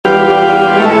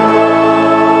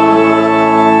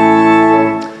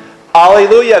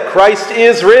Hallelujah, Christ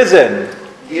is risen.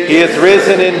 He is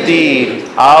risen indeed.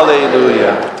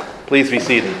 Hallelujah. Please be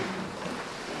seated.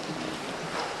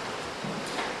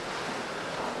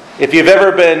 If you've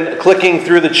ever been clicking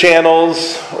through the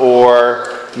channels,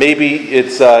 or maybe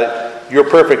it's your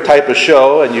perfect type of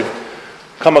show, and you've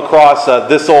come across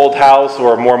This Old House,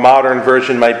 or a more modern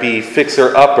version might be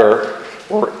Fixer Upper,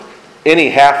 or any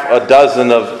half a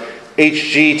dozen of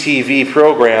HGTV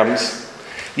programs,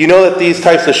 you know that these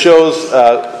types of shows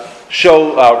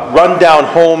show rundown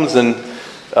homes and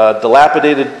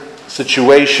dilapidated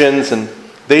situations, and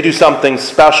they do something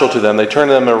special to them. They turn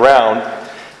them around.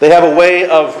 They have a way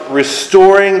of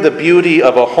restoring the beauty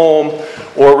of a home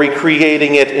or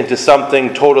recreating it into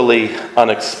something totally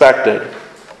unexpected.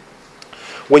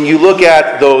 When you look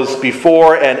at those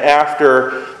before and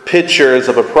after pictures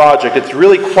of a project, it's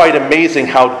really quite amazing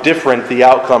how different the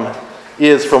outcome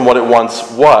is from what it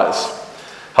once was.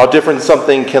 How different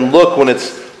something can look when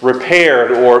it's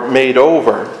repaired or made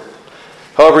over.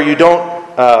 However,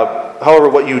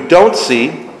 what you don't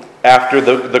see after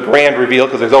the grand reveal,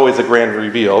 because there's always a grand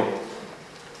reveal,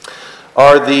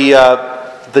 are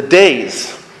the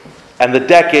days and the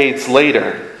decades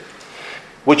later.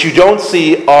 What you don't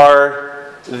see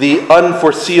are the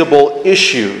unforeseeable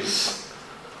issues,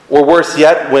 or worse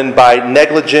yet, when by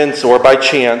negligence or by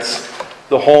chance,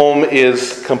 the home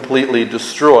is completely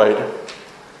destroyed.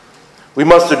 We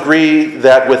must agree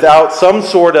that without some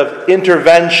sort of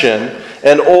intervention,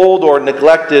 an old or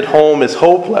neglected home is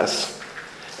hopeless,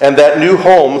 and that new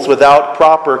homes without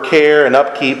proper care and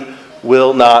upkeep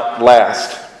will not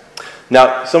last.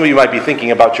 Now, some of you might be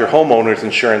thinking about your homeowner's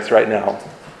insurance right now.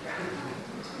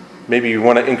 Maybe you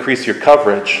want to increase your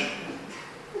coverage.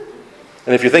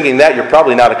 And if you're thinking that, you're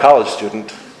probably not a college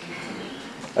student.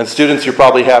 And students, you're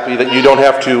probably happy that you don't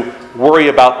have to worry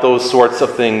about those sorts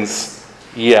of things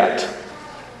yet.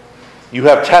 You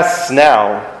have tests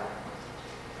now,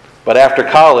 but after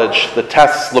college, the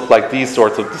tests look like these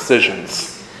sorts of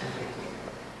decisions.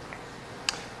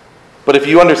 But if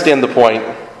you understand the point,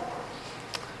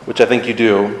 which I think you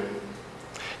do,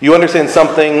 you understand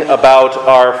something about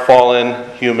our fallen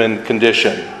human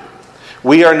condition.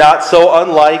 We are not so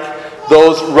unlike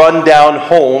those run-down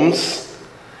homes,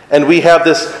 and we have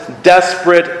this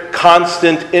desperate,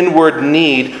 constant inward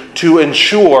need to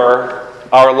ensure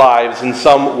our lives in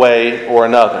some way or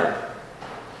another.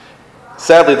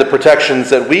 Sadly, the protections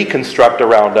that we construct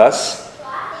around us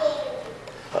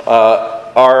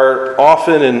are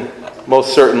often, and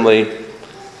most certainly,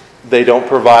 they don't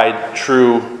provide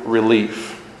true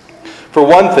relief. For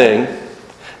one thing,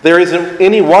 there isn't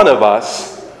any one of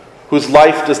us whose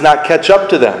life does not catch up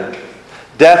to them.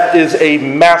 Death is a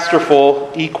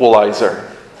masterful equalizer.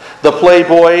 The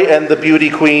playboy and the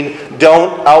beauty queen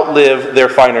don't outlive their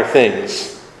finer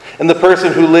things. And the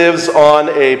person who lives on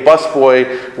a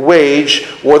busboy wage,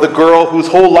 or the girl whose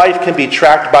whole life can be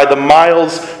tracked by the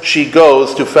miles she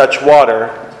goes to fetch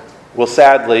water, will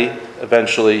sadly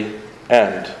eventually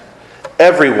end.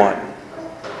 Everyone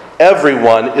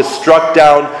is struck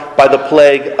down by the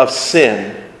plague of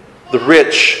sin, the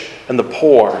rich and the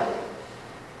poor,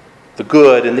 the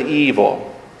good and the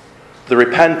evil, the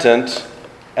repentant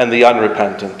and the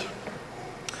unrepentant.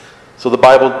 So the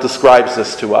Bible describes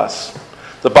this to us.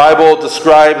 The Bible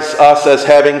describes us as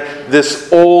having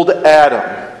this old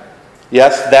Adam.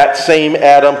 Yes, that same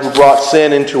Adam who brought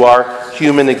sin into our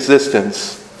human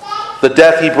existence. The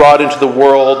death he brought into the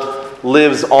world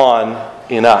lives on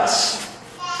in us.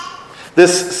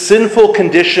 This sinful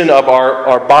condition of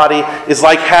our body is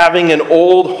like having an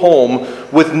old home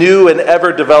with new and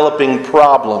ever-developing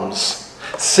problems.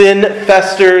 Sin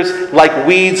festers like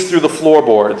weeds through the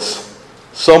floorboards,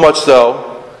 so much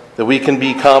so that we can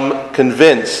become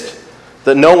convinced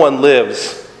that no one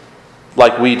lives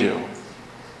like we do,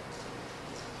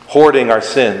 hoarding our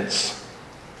sins,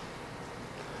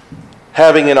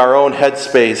 having in our own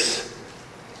headspace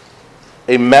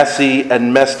a messy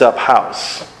and messed up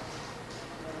house.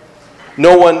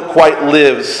 No one quite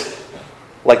lives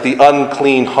like the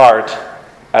unclean heart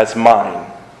as mine.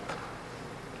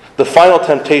 The final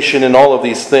temptation in all of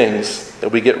these things that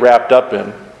we get wrapped up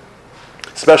in,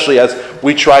 especially as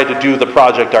we try to do the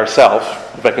project ourselves,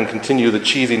 if I can continue the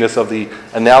cheesiness of the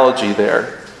analogy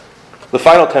there, the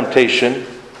final temptation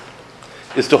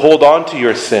is to hold on to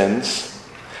your sins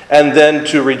and then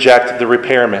to reject the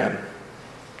repairman.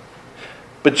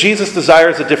 But Jesus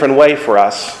desires a different way for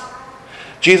us.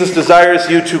 Jesus desires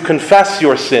you to confess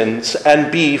your sins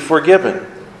and be forgiven.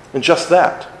 And just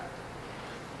that.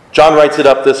 John writes it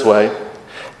up this way.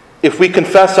 If we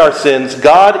confess our sins,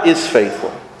 God is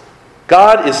faithful.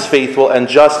 God is faithful and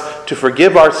just to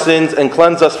forgive our sins and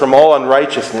cleanse us from all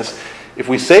unrighteousness. If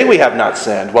we say we have not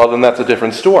sinned, well, then that's a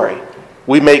different story.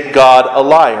 We make God a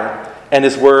liar, and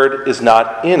his word is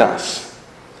not in us.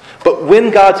 But when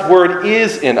God's word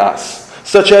is in us,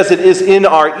 such as it is in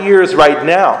our ears right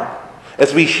now,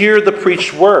 as we hear the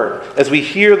preached word, as we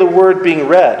hear the word being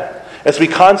read, as we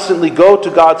constantly go to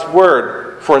God's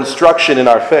word for instruction in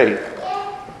our faith,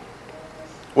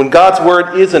 when God's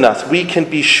word is in us, we can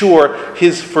be sure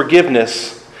his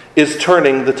forgiveness is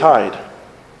turning the tide.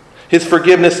 His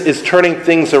forgiveness is turning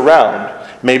things around.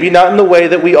 Maybe not in the way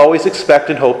that we always expect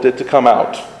and hoped it to come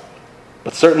out,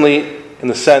 but certainly in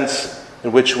the sense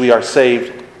in which we are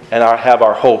saved and have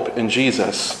our hope in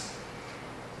Jesus.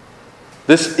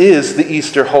 This is the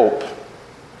Easter hope.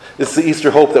 It's the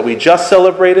Easter hope that we just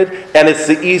celebrated, and it's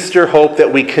the Easter hope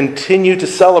that we continue to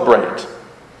celebrate.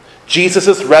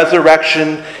 Jesus'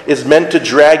 resurrection is meant to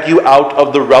drag you out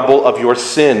of the rubble of your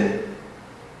sin.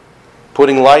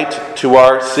 Putting light to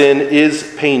our sin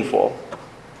is painful,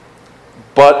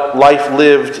 but life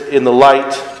lived in the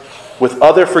light with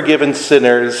other forgiven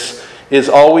sinners is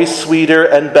always sweeter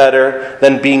and better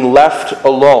than being left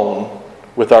alone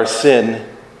with our sin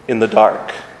in the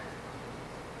dark.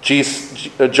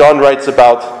 John writes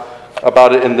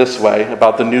about it in this way,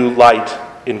 about the new light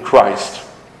in Christ.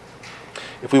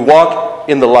 If we walk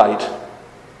in the light,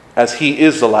 as he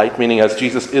is the light, meaning as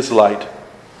Jesus is the light,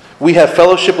 we have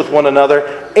fellowship with one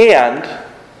another,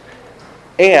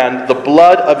 and the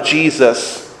blood of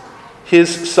Jesus,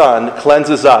 his Son,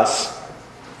 cleanses us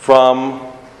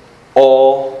from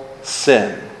all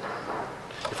sin.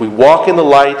 If we walk in the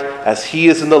light as he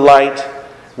is in the light,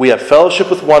 we have fellowship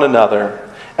with one another,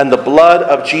 and the blood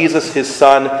of Jesus, his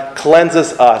Son,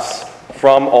 cleanses us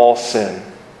from all sin.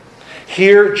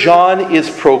 Here, John is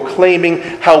proclaiming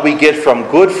how we get from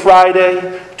Good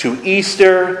Friday to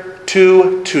Easter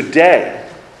to today.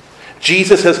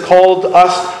 Jesus has called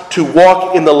us to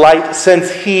walk in the light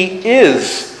since he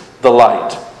is the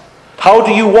light. How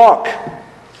do you walk?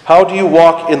 How do you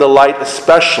walk in the light,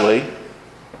 especially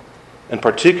and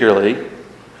particularly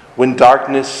when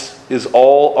darkness is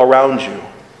all around you?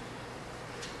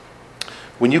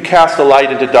 When you cast a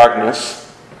light into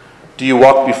darkness, do you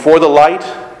walk before the light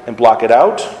and block it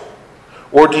out?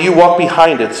 Or do you walk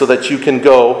behind it so that you can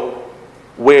go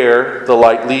where the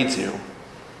light leads you?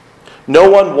 No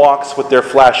one walks with their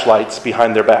flashlights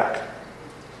behind their back.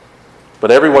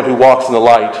 But everyone who walks in the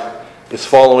light is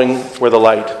following where the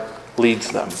light leads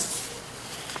them.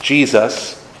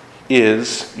 Jesus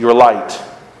is your light,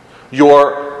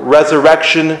 your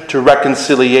resurrection to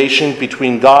reconciliation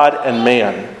between God and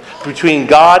man, between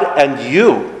God and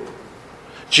you.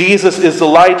 Jesus is the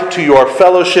light to your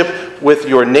fellowship with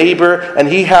your neighbor, and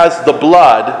he has the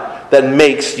blood that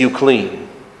makes you clean.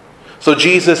 So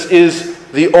Jesus is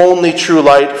the only true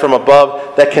light from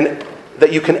above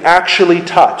that you can actually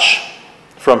touch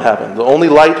from heaven. The only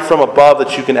light from above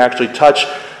that you can actually touch.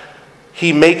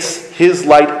 He makes his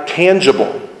light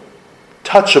tangible,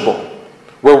 touchable,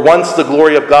 where once the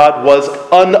glory of God was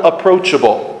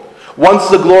unapproachable. Once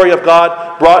the glory of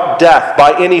God brought death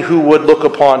by any who would look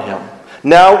upon him.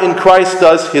 Now in Christ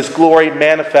does his glory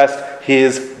manifest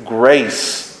his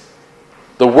grace.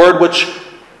 The word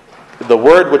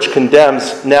which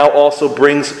condemns now also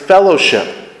brings fellowship.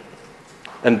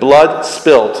 And blood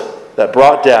spilt that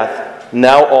brought death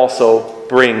now also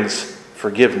brings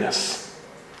forgiveness.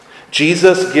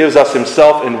 Jesus gives us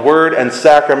himself in word and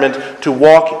sacrament to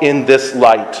walk in this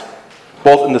light,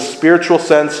 both in the spiritual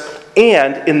sense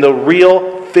and in the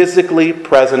real, physically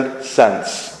present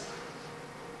sense.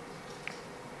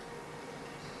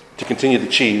 To continue the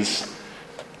cheese,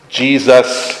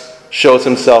 Jesus shows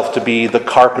himself to be the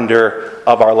carpenter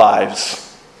of our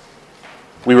lives.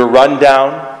 We were run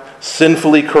down,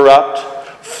 sinfully corrupt,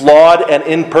 flawed and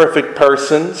imperfect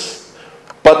persons,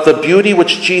 but the beauty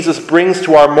which Jesus brings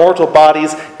to our mortal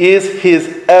bodies is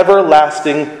his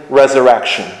everlasting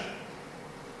resurrection.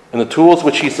 And the tools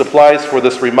which he supplies for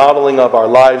this remodeling of our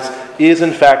lives is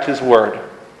in fact his word,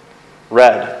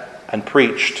 read and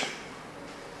preached,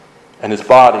 and his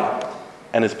body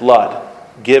and his blood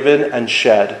given and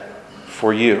shed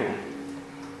for you.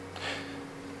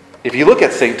 If you look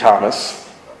at St. Thomas,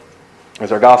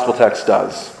 as our gospel text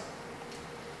does,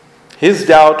 his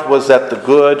doubt was that the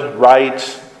good,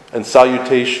 right, and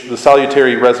the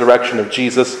salutary resurrection of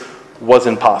Jesus was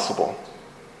impossible.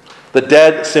 The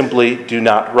dead simply do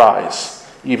not rise,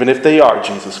 even if they are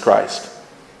Jesus Christ.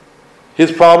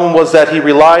 His problem was that he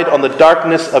relied on the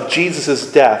darkness of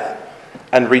Jesus' death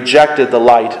and rejected the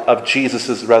light of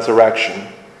Jesus' resurrection.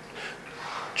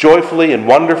 Joyfully and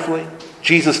wonderfully,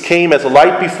 Jesus came as a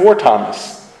light before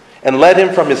Thomas and led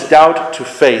him from his doubt to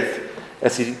faith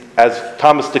as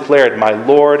Thomas declared, "My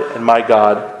Lord and my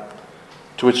God,"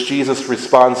 to which Jesus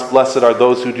responds, "Blessed are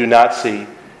those who do not see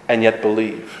and yet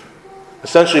believe."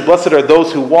 Essentially, blessed are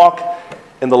those who walk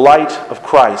in the light of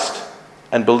Christ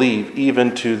and believe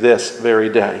even to this very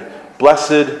day.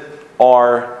 Blessed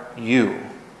are you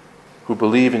who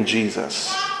believe in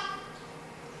Jesus.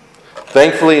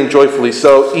 Thankfully and joyfully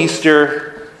so,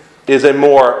 Easter is a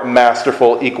more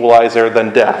masterful equalizer than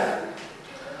death.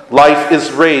 Life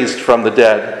is raised from the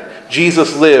dead.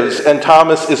 Jesus lives, and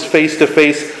Thomas is face to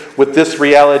face with this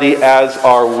reality, as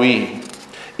are we.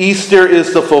 Easter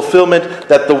is the fulfillment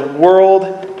that the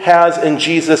world has in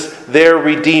Jesus, their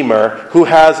Redeemer, who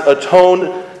has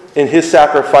atoned in his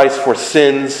sacrifice for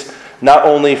sins, not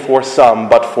only for some,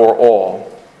 but for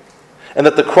all. And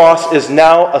that the cross is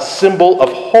now a symbol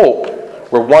of hope,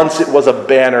 where once it was a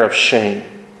banner of shame.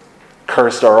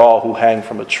 Cursed are all who hang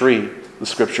from a tree, the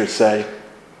scriptures say.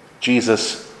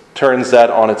 Jesus turns that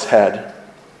on its head.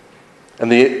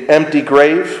 And the empty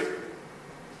grave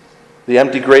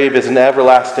is an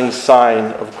everlasting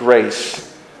sign of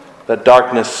grace, that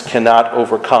darkness cannot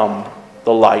overcome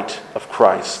the light of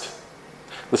Christ.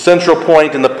 The central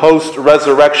point in the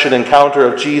post-resurrection encounter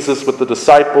of Jesus with the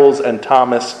disciples and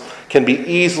Thomas can be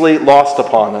easily lost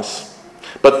upon us.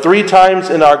 But 3 times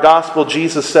in our gospel,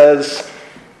 Jesus says,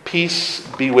 "Peace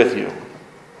be with you.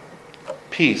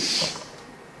 Peace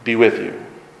be with you.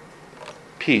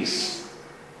 Peace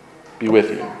be with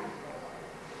you."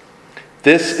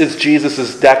 This is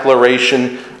Jesus'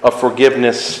 declaration of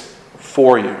forgiveness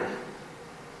for you.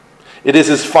 It is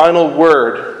his final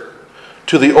word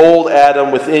to the old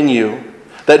Adam within you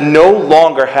that no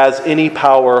longer has any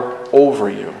power over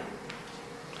you,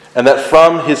 and that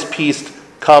from his peace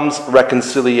comes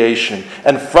reconciliation.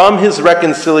 And from his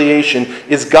reconciliation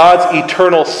is God's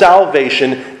eternal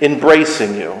salvation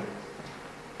embracing you.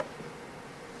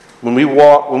 When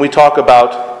we talk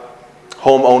about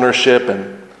home ownership,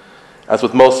 and as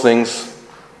with most things,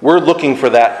 we're looking for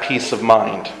that peace of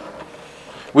mind.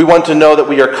 We want to know that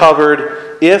we are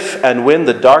covered if and when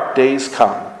the dark days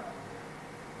come.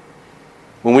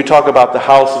 When we talk about the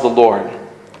house of the Lord,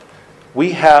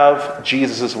 we have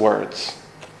Jesus' words.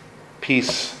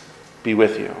 Peace be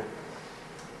with you.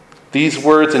 These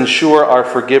words ensure our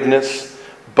forgiveness,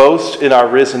 boast in our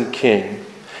risen King,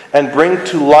 and bring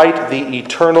to light the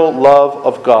eternal love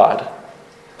of God.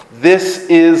 This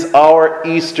is our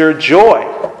Easter joy.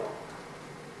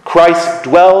 Christ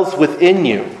dwells within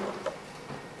you,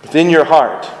 within your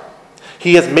heart.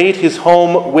 He has made his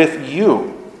home with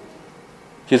you.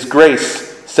 His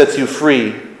grace sets you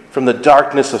free from the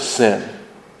darkness of sin.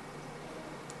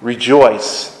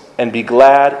 Rejoice and be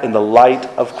glad in the light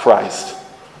of Christ,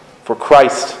 for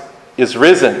Christ is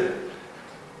risen.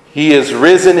 He is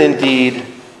risen indeed.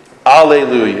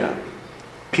 Alleluia.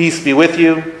 Peace be with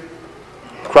you.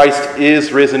 Christ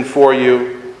is risen for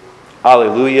you.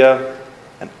 Alleluia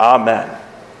and amen.